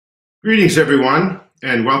Greetings, everyone,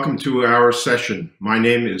 and welcome to our session. My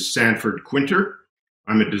name is Sanford Quinter.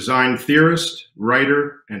 I'm a design theorist,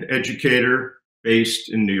 writer, and educator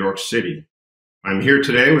based in New York City. I'm here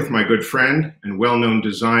today with my good friend and well-known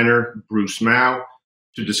designer, Bruce Mao,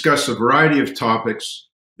 to discuss a variety of topics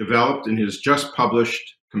developed in his just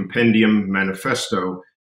published compendium manifesto,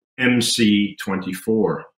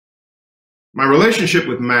 MC24. My relationship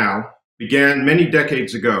with Mao began many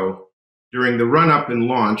decades ago during the run-up and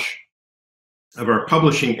launch of our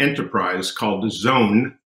publishing enterprise called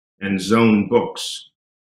Zone and Zone Books,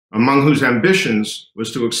 among whose ambitions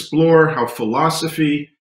was to explore how philosophy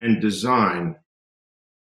and design,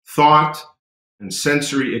 thought and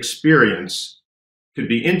sensory experience could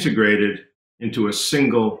be integrated into a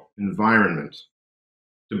single environment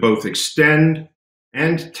to both extend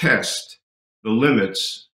and test the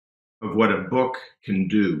limits of what a book can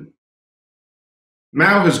do.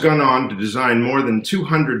 Mao has gone on to design more than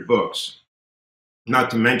 200 books,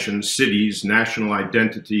 not to mention cities, national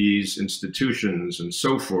identities, institutions, and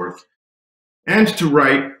so forth, and to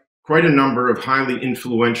write quite a number of highly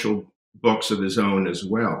influential books of his own as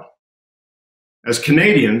well. As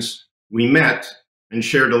Canadians, we met and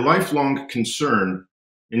shared a lifelong concern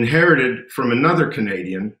inherited from another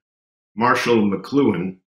Canadian, Marshall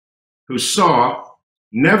McLuhan, who saw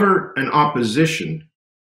never an opposition,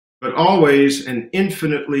 but always an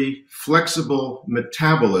infinitely flexible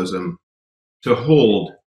metabolism to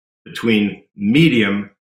hold between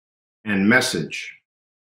medium and message.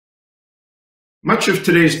 Much of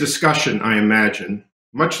today's discussion, I imagine,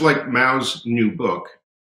 much like Mao's new book,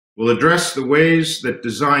 will address the ways that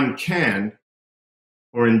design can,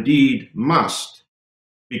 or indeed must,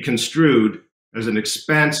 be construed as an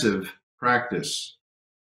expansive practice,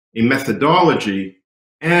 a methodology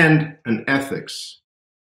and an ethics,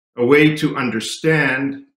 a way to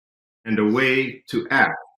understand and a way to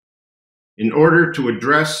act, in order to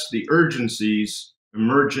address the urgencies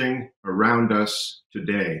emerging around us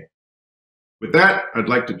today. With that, I'd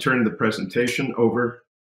like to turn the presentation over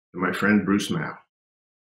to my friend Bruce Mao.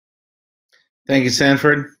 Thank you,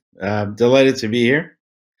 Sanford. Delighted to be here.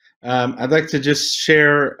 I'd like to just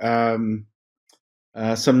share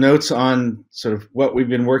some notes on sort of what we've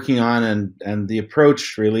been working on and the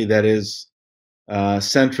approach really that is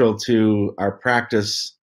central to our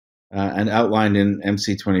practice and outlined in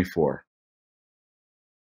MC24.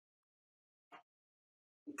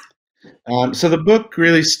 So the book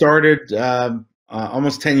really started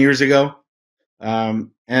almost 10 years ago,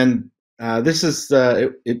 and this is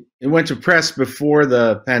it went to press before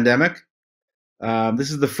the pandemic.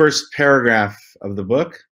 This is the first paragraph of the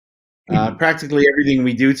book. Practically everything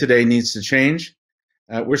we do today needs to change.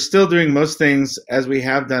 We're still doing most things as we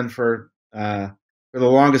have done for the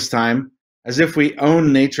longest time, as if we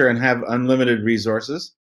own nature and have unlimited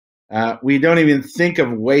resources. We don't even think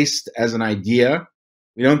of waste as an idea.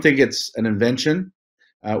 We don't think it's an invention.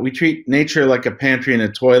 We treat nature like a pantry and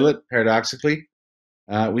a toilet, paradoxically.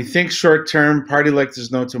 We think short-term, party like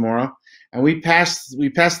there's no tomorrow, and we pass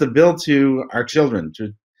the bill to our children,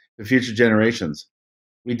 to the future generations.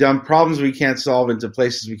 We dump problems we can't solve into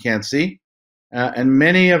places we can't see, and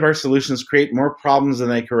many of our solutions create more problems than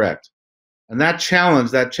they correct. And that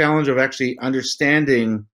challenge of actually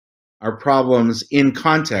understanding our problems in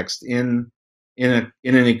context, in an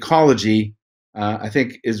ecology, I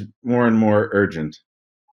think is more and more urgent.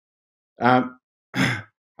 I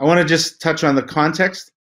want to just touch on the context.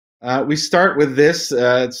 We start with this.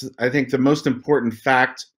 It's, I think, the most important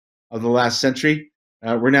fact of the last century.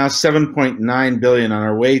 We're now 7.9 billion on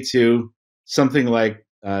our way to something like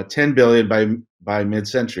 10 billion by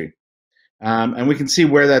mid-century. And we can see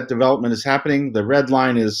where that development is happening. The red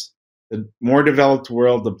line is the more developed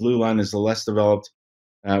world. The blue line is the less developed.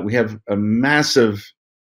 We have a massive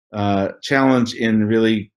challenge in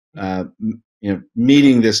really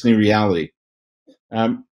meeting this new reality.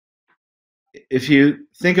 If you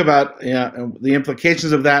think about the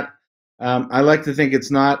implications of that, I like to think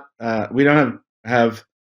it's not, we don't have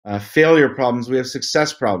failure problems, we have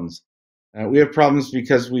success problems. We have problems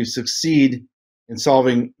because we succeed in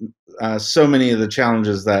solving so many of the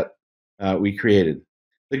challenges that we created.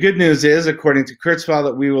 The good news is, according to Kurzweil,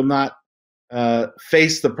 that we will not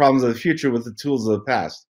face the problems of the future with the tools of the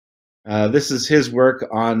past. This is his work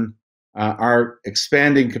on our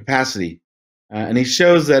expanding capacity, and he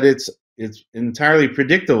shows that it's entirely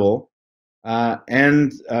predictable,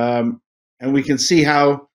 and we can see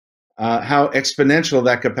how exponential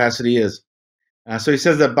that capacity is. So he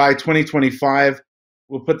says that by 2025,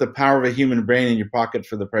 we'll put the power of a human brain in your pocket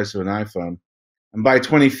for the price of an iPhone, and by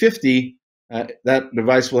 2050, that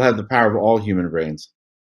device will have the power of all human brains.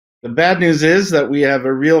 The bad news is that we have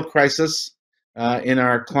a real crisis in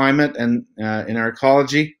our climate and in our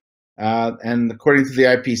ecology. And according to the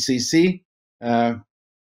IPCC,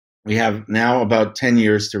 we have now about 10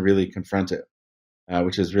 years to really confront it,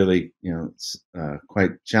 which is really,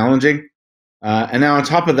 quite challenging. And now on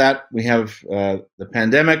top of that, we have the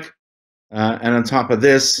pandemic, and on top of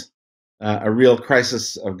this, a real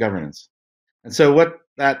crisis of governance. And so what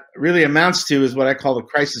that really amounts to is what I call the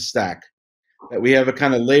crisis stack. That we have a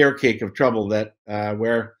kind of layer cake of trouble that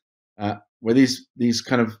where these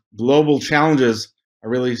kind of global challenges are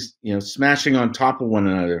really smashing on top of one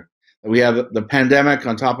another. We have the pandemic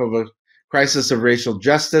on top of a crisis of racial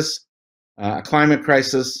justice, a climate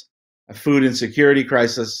crisis, a food insecurity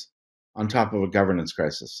crisis, on top of a governance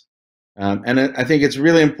crisis. And I think it's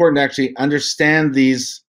really important to actually understand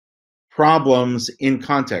these problems in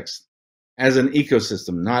context as an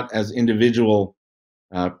ecosystem, not as individual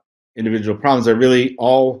problems. They're really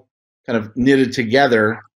all kind of knitted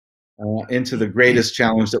together into the greatest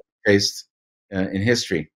challenge that we faced in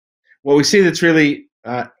history. What we see that's really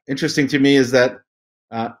interesting to me is that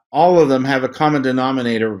all of them have a common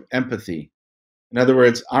denominator of empathy. In other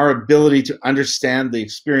words, our ability to understand the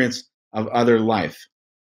experience of other life.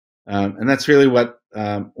 And that's really what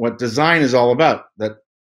design is all about. That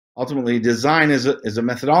ultimately design is a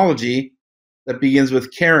methodology that begins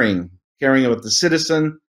with caring about the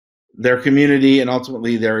citizen, their community, and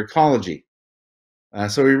ultimately their ecology.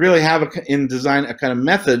 So we really have in design a kind of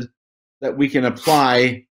method that we can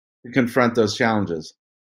apply to confront those challenges.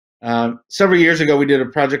 Several years ago, we did a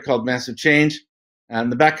project called Massive Change,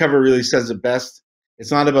 and the back cover really says it best.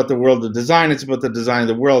 It's not about the world of design, it's about the design of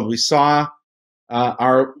the world. We saw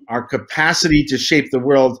our capacity to shape the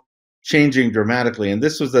world changing dramatically. And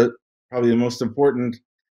this was probably the most important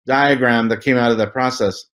diagram that came out of that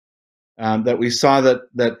process, that we saw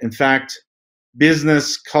that in fact,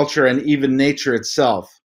 business, culture, and even nature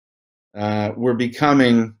itself were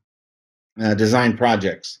becoming design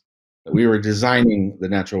projects, that we were designing the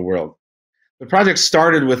natural world. The project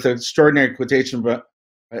started with an extraordinary quotation by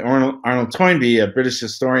Arnold Toynbee, a British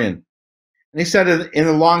historian. And he said, in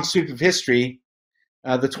the long sweep of history,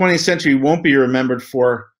 the 20th century won't be remembered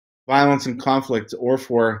for violence and conflict or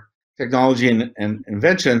for technology and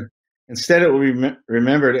invention. Instead, it will be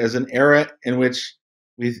remembered as an era in which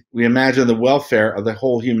we imagine the welfare of the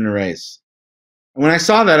whole human race. And when I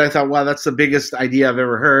saw that, I thought, wow, that's the biggest idea I've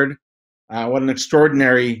ever heard. What an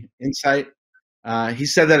extraordinary insight. He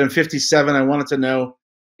said that in 57. I wanted to know,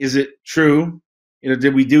 is it true?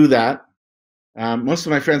 Did we do that? Most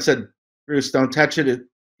of my friends said, Bruce, don't touch it.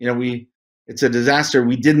 It's a disaster.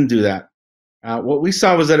 We didn't do that. What we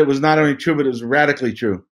saw was that it was not only true, but it was radically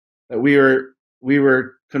true. That we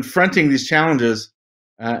were confronting these challenges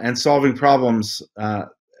and solving problems,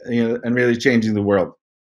 and really changing the world.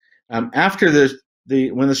 After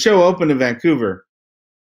when the show opened in Vancouver,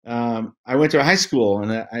 I went to a high school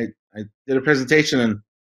and I did a presentation.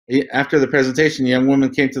 And after the presentation, a young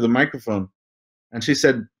woman came to the microphone and she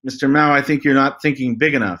said, "Mr. Mao, I think you're not thinking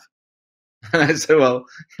big enough." And I said, "Well,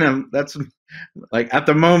 that's like at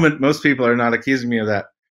the moment, most people are not accusing me of that.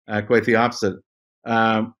 Quite the opposite."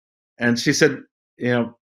 And she said,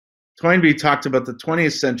 Toynbee talked about the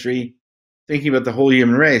 20th century, thinking about the whole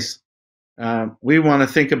human race. We want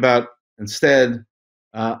to think about instead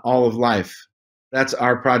all of life. That's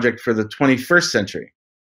our project for the 21st century.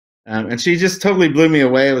 And she just totally blew me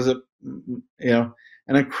away. It was an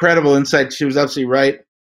incredible insight. She was absolutely right.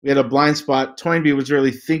 We had a blind spot. Toynbee was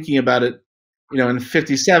really thinking about it, in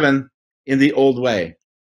 57 in the old way.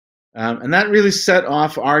 And that really set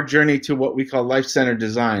off our journey to what we call life-centered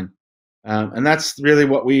design. And that's really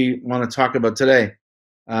what we want to talk about today.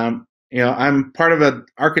 I'm part of an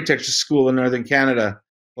architecture school in Northern Canada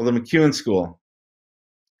called the McEwen School.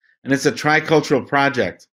 And it's a tricultural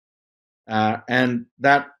project. And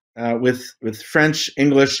that with French,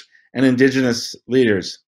 English, and Indigenous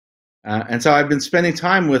leaders. And so I've been spending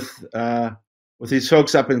time with these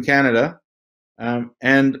folks up in Canada.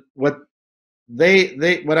 And what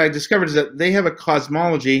I discovered is that they have a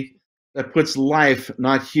cosmology that puts life,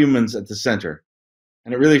 not humans, at the center.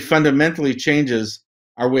 And it really fundamentally changes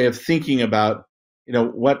our way of thinking about,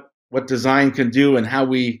 what design can do and how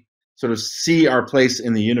we sort of see our place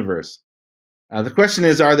in the universe. The question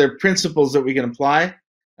is, are there principles that we can apply?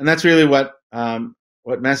 And that's really what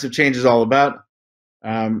Massive Change is all about.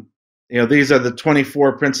 These are the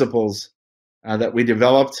 24 principles that we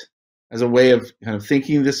developed as a way of kind of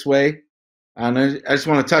thinking this way. And I just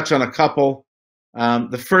want to touch on a couple.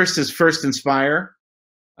 The first is first inspire,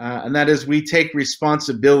 and that is we take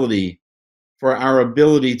responsibility for our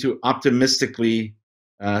ability to optimistically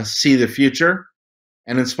see the future.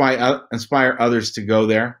 and inspire others to go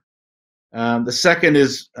there. The second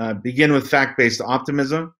is begin with fact-based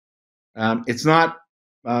optimism. It's not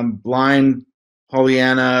blind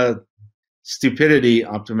Pollyanna stupidity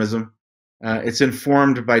optimism. It's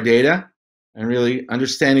informed by data and really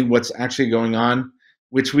understanding what's actually going on,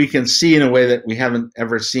 which we can see in a way that we haven't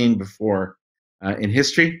ever seen before in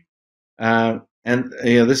history. And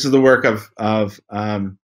this is the work of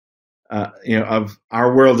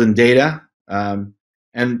our world in data,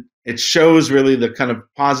 and it shows really the kind of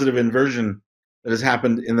positive inversion that has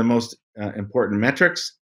happened in the most important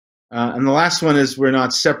metrics. And the last one is we're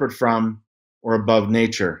not separate from or above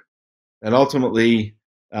nature. That ultimately,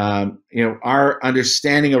 our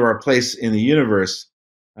understanding of our place in the universe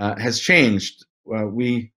has changed.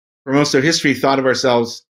 We, for most of history, thought of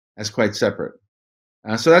ourselves as quite separate.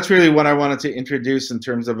 So that's really what I wanted to introduce in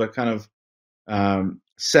terms of a kind of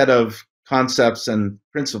set of concepts and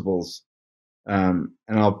principles. And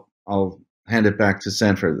I'll hand it back to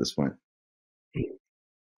Sanford at this point.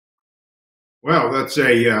 Well, that's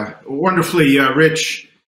a wonderfully rich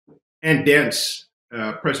and dense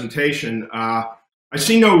presentation. I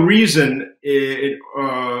see no reason in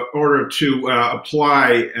order to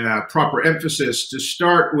apply proper emphasis to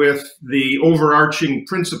start with the overarching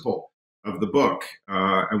principle of the book,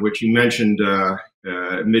 which you mentioned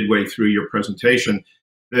midway through your presentation,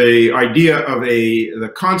 the idea of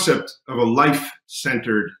the concept of a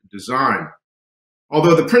life-centered design.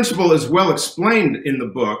 Although the principle is well explained in the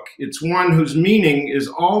book, it's one whose meaning is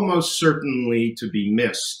almost certain to be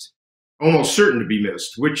missed,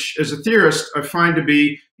 which as a theorist I find to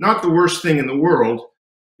be not the worst thing in the world,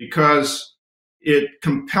 because it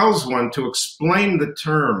compels one to explain the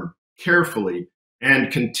term carefully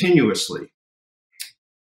and continuously.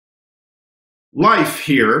 Life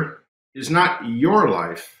here is not your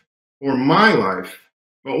life or my life,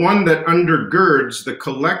 but one that undergirds the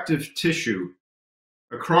collective tissue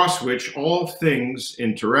across which all things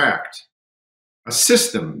interact. A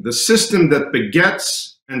system, the system that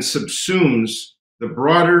begets and subsumes the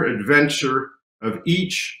broader adventure of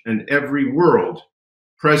each and every world,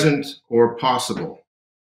 present or possible.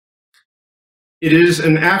 It is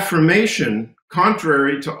an affirmation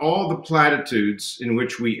contrary to all the platitudes in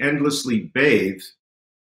which we endlessly bathe,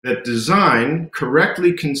 that design,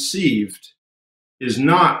 correctly conceived, is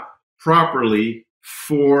not properly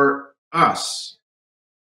for us.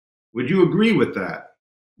 Would you agree with that?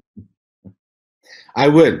 I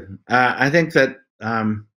would. I think that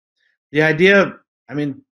the idea,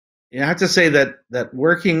 I have to say that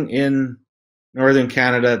working in Northern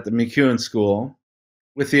Canada at the MacEwan School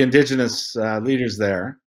with the Indigenous leaders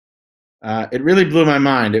there, it really blew my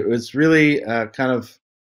mind. It was really a kind of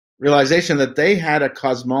realization that they had a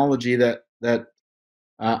cosmology that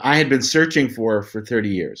I had been searching for 30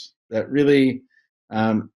 years. That really,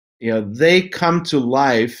 they come to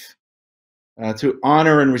life to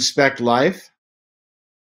honor and respect life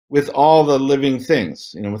with all the living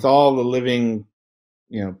things, with all the living,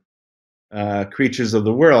 creatures of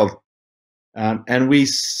the world, and we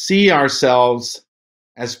see ourselves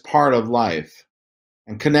as part of life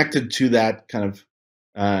and connected to that kind of,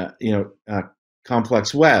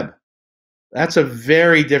 complex web. That's a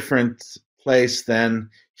very different place than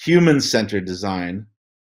human-centered design,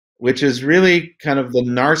 which is really kind of the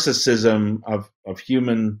narcissism of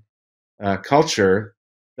human culture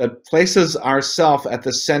that places ourself at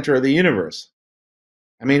the center of the universe.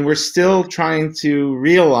 We're still trying to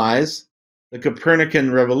realize the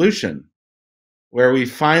Copernican revolution, where we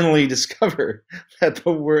finally discover that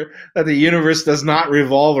the universe does not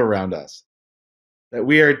revolve around us, that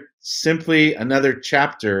we are simply another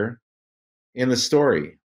chapter in the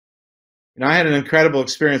story. I had an incredible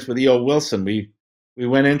experience with E.O. Wilson. We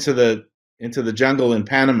went into the jungle in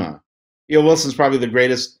Panama. E.O. Wilson's probably the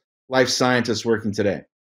greatest life scientist working today.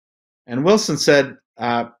 And Wilson said,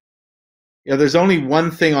 there's only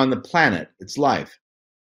one thing on the planet, it's life.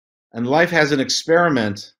 And life has an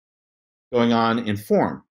experiment going on in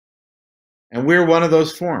form. And we're one of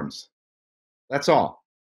those forms. That's all.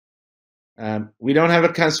 We don't have a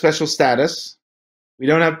kind of special status. We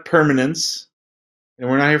don't have permanence. And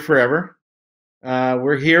we're not here forever.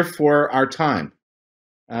 We're here for our time.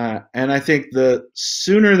 And I think the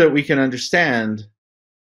sooner that we can understand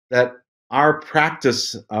that our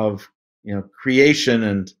practice of creation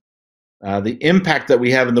and the impact that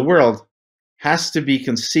we have in the world has to be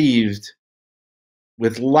conceived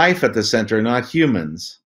with life at the center, not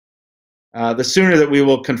humans, the sooner that we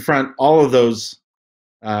will confront all of those,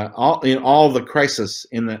 all the crisis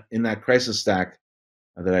in that crisis stack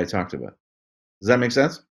that I talked about. Does that make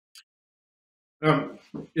sense?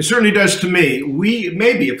 It certainly does to me.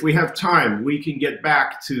 Maybe, if we have time, we can get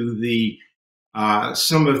back to the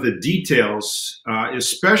some of the details,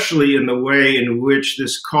 especially in the way in which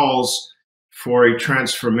this calls for a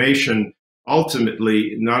transformation,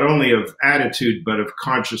 ultimately, not only of attitude, but of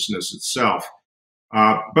consciousness itself.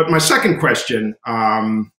 But my second question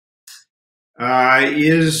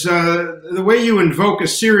is the way you invoke a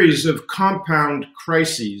series of compound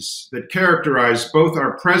crises that characterize both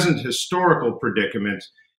our present historical predicament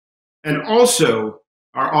and also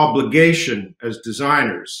our obligation as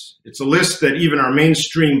designers. It's a list that even our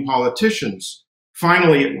mainstream politicians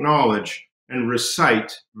finally acknowledge and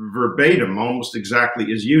recite verbatim, almost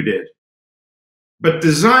exactly as you did. But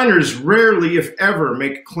designers rarely, if ever,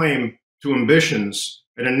 make claim to ambitions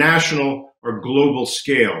at a national or global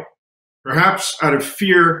scale, perhaps out of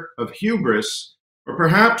fear of hubris, or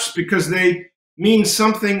perhaps because they mean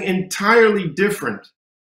something entirely different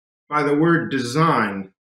by the word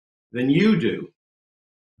design than you do.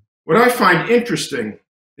 What I find interesting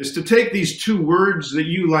is to take these two words that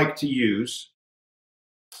you like to use,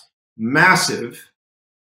 massive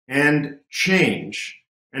and change,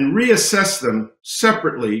 and reassess them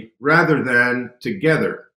separately rather than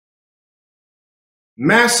together.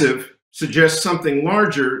 Massive suggests something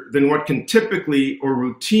larger than what can typically or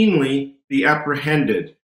routinely be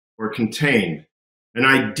apprehended or contained. An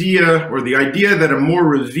idea, or the idea that a more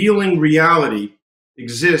revealing reality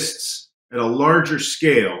exists at a larger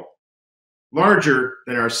scale, larger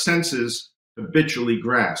than our senses habitually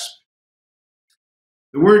grasp.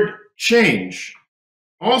 The word change,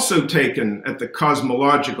 also taken at the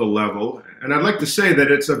cosmological level, and I'd like to say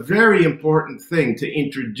that it's a very important thing to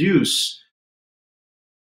introduce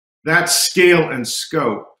that scale and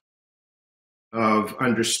scope of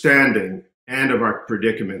understanding and of our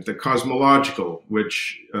predicament, the cosmological,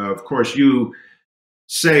 which, of course, you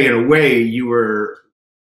say in a way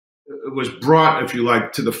was brought, if you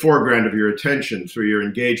like, to the foreground of your attention through your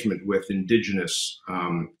engagement with indigenous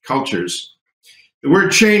cultures. The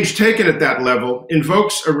word change, taken at that level,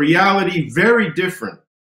 invokes a reality very different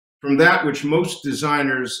from that which most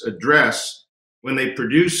designers address when they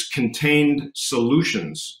produce contained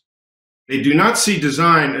solutions. They do not see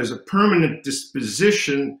design as a permanent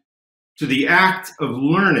disposition to the act of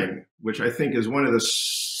learning, which I think is one of the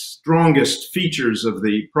strongest features of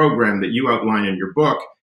the program that you outline in your book,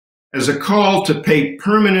 as a call to pay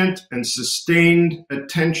permanent and sustained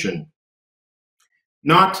attention,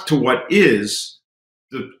 not to what is,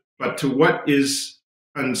 but to what is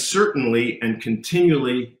uncertainly and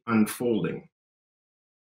continually unfolding.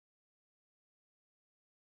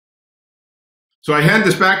 So I hand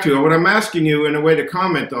this back to you. What I'm asking you in a way to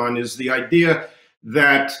comment on is the idea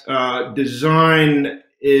that design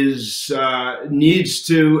needs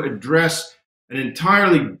to address an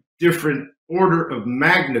entirely different order of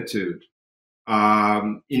magnitude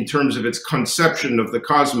in terms of its conception of the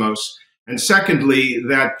cosmos. And secondly,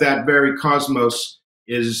 that very cosmos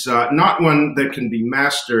is not one that can be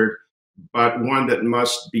mastered, but one that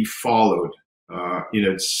must be followed in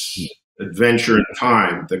its adventure in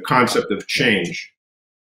time, the concept of change.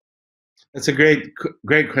 That's a great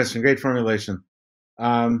question, great formulation.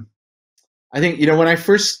 I think, when I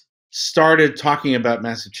first started talking about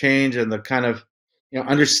massive change and the kind of,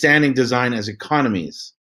 understanding design as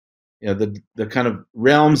economies, the kind of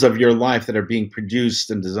realms of your life that are being produced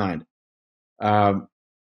and designed.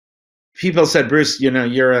 People said, Bruce, you're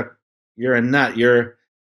a nut, you're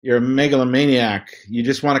a megalomaniac. You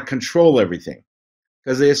just want to control everything,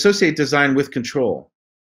 because they associate design with control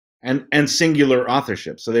and singular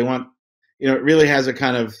authorship. So they want, it really has a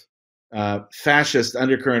kind of fascist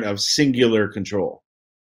undercurrent of singular control.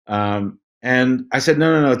 And I said,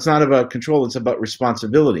 no, it's not about control. It's about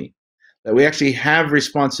responsibility, that we actually have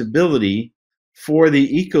responsibility for the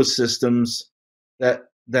ecosystems that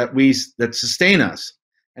sustain us.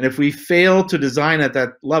 And if we fail to design at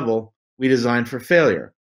that level, we design for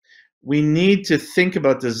failure. We need to think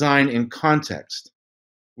about design in context.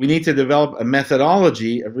 We need to develop a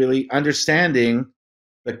methodology of really understanding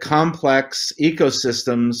the complex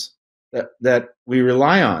ecosystems that we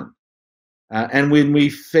rely on. And when we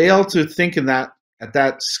fail to think at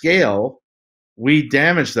that scale, we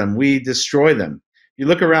damage them, we destroy them. You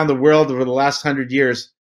look around the world over the last 100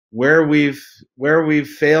 years, where we've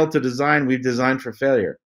failed to design, we've designed for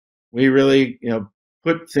failure. We really,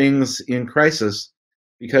 put things in crisis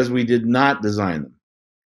because we did not design them.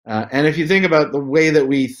 And if you think about the way that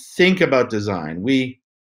we think about design, we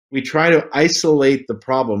try to isolate the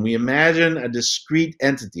problem. We imagine a discrete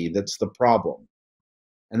entity that's the problem,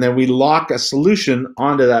 and then we lock a solution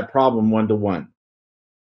onto that problem one-to-one.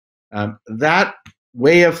 That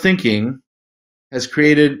way of thinking has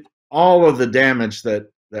created all of the damage that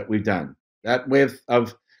we've done. That way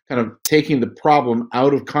of kind of taking the problem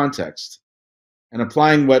out of context and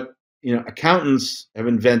applying what accountants have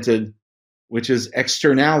invented, which is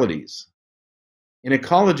externalities. In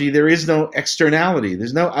ecology, there is no externality.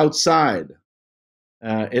 There's no outside.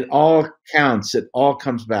 It all counts. It all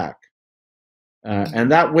comes back.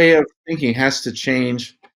 And that way of thinking has to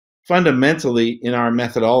change fundamentally in our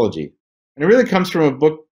methodology. And it really comes from a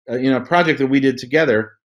book, a project that we did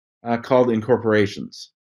together called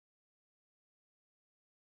Incorporations.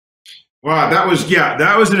 Wow, that was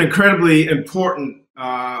an incredibly important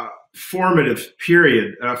formative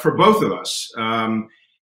period for both of us.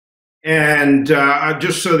 And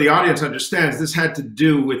just so the audience understands, this had to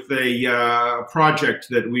do with a project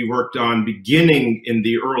that we worked on beginning in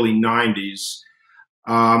the early 90s,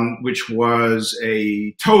 which was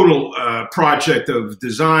a total project of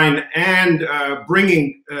design and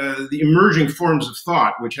bringing the emerging forms of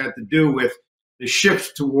thought, which had to do with the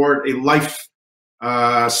shift toward a life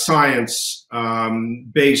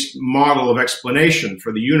science-based model of explanation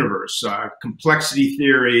for the universe, complexity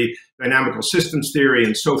theory, dynamical systems theory,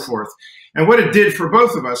 and so forth. And what it did for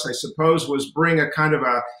both of us, I suppose, was bring a kind of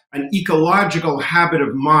an ecological habit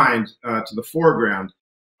of mind to the foreground,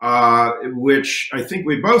 which I think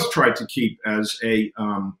we both tried to keep as a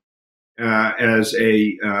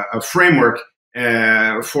framework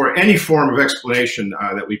for any form of explanation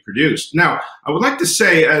that we produced. Now, I would like to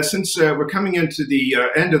say, since we're coming into the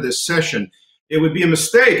end of this session, it would be a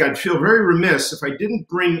mistake. I'd feel very remiss if I didn't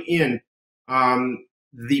bring in a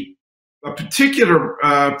particular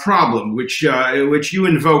problem which you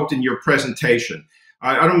invoked in your presentation.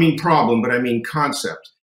 I don't mean problem, but I mean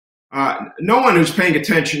concept. No one who's paying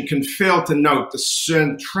attention can fail to note the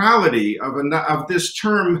centrality of this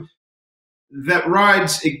term that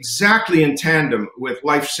rides exactly in tandem with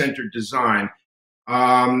life-centered design.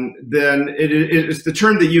 Then it's the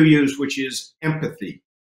term that you use, which is empathy.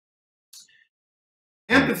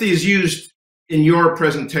 Empathy is used in your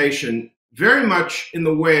presentation very much in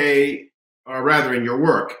the way, or rather in your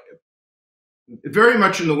work, very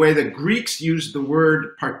much in the way that Greeks used the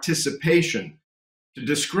word participation to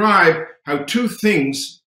describe how two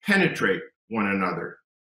things penetrate one another,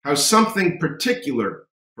 how something particular,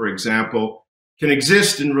 for example, can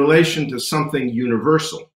exist in relation to something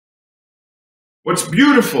universal. What's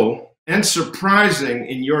beautiful and surprising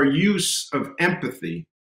in your use of empathy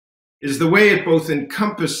is the way it both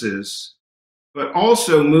encompasses but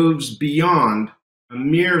also moves beyond a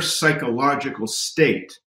mere psychological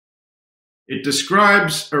state. It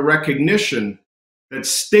describes a recognition that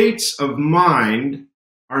states of mind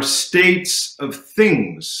are states of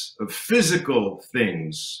things, of physical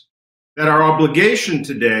things, that our obligation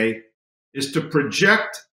today is to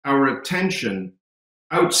project our attention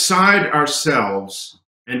outside ourselves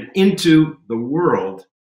and into the world,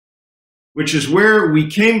 which is where we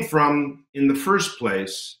came from in the first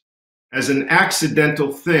place as an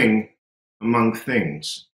accidental thing among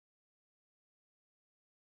things.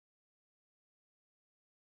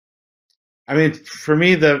 I mean, for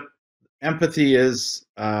me, the empathy is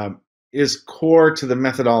core to the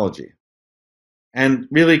methodology, and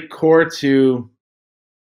really core to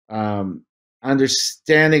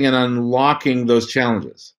understanding and unlocking those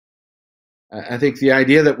challenges. I think the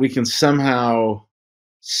idea that we can somehow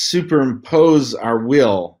superimpose our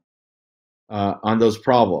will on those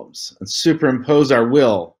problems, and superimpose our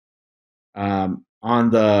will on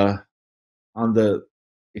the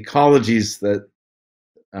ecologies that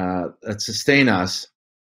sustain us,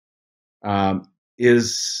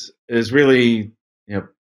 is really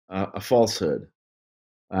a falsehood.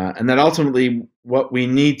 And that ultimately what we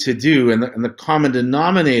need to do, and the common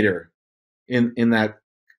denominator in that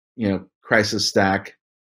crisis stack,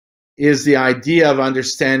 is the idea of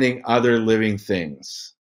understanding other living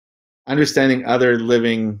things, understanding other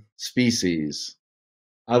living species,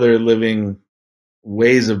 other living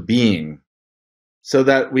ways of being, so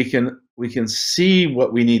that we can see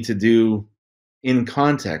what we need to do in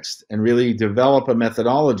context and really develop a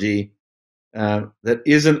methodology that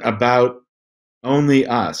isn't about only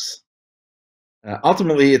us.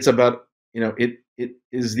 Ultimately, it's about, it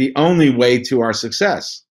is the only way to our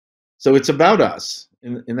success. So it's about us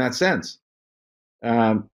in that sense.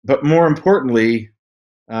 But more importantly,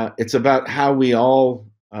 it's about how we're all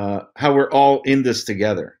in this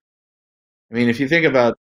together. I mean, if you think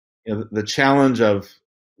about the challenge of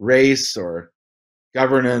race or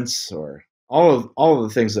governance or all of the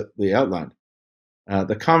things that we outlined,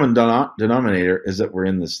 the common denominator is that we're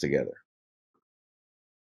in this together.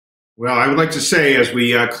 Well, I would like to say, as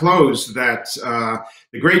we close, that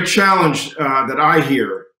the great challenge that I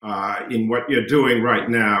hear in what you're doing right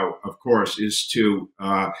now, of course, is to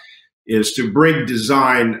bring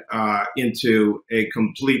design into a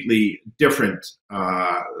completely different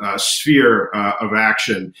sphere of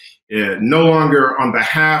action, no longer on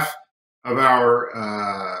behalf of our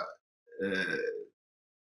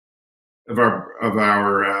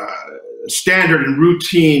standard and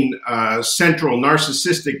routine central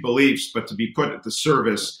narcissistic beliefs, but to be put at the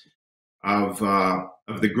service of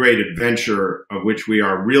the great adventure of which we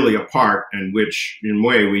are really a part, and which, in a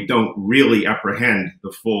way, we don't really apprehend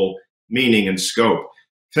the full meaning and scope.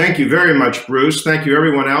 Thank you very much, Bruce. Thank you,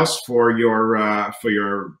 everyone else, for your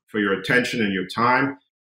attention and your time.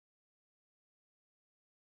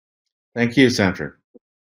 Thank you, Sanford.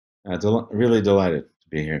 Really delighted to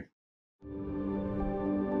be here.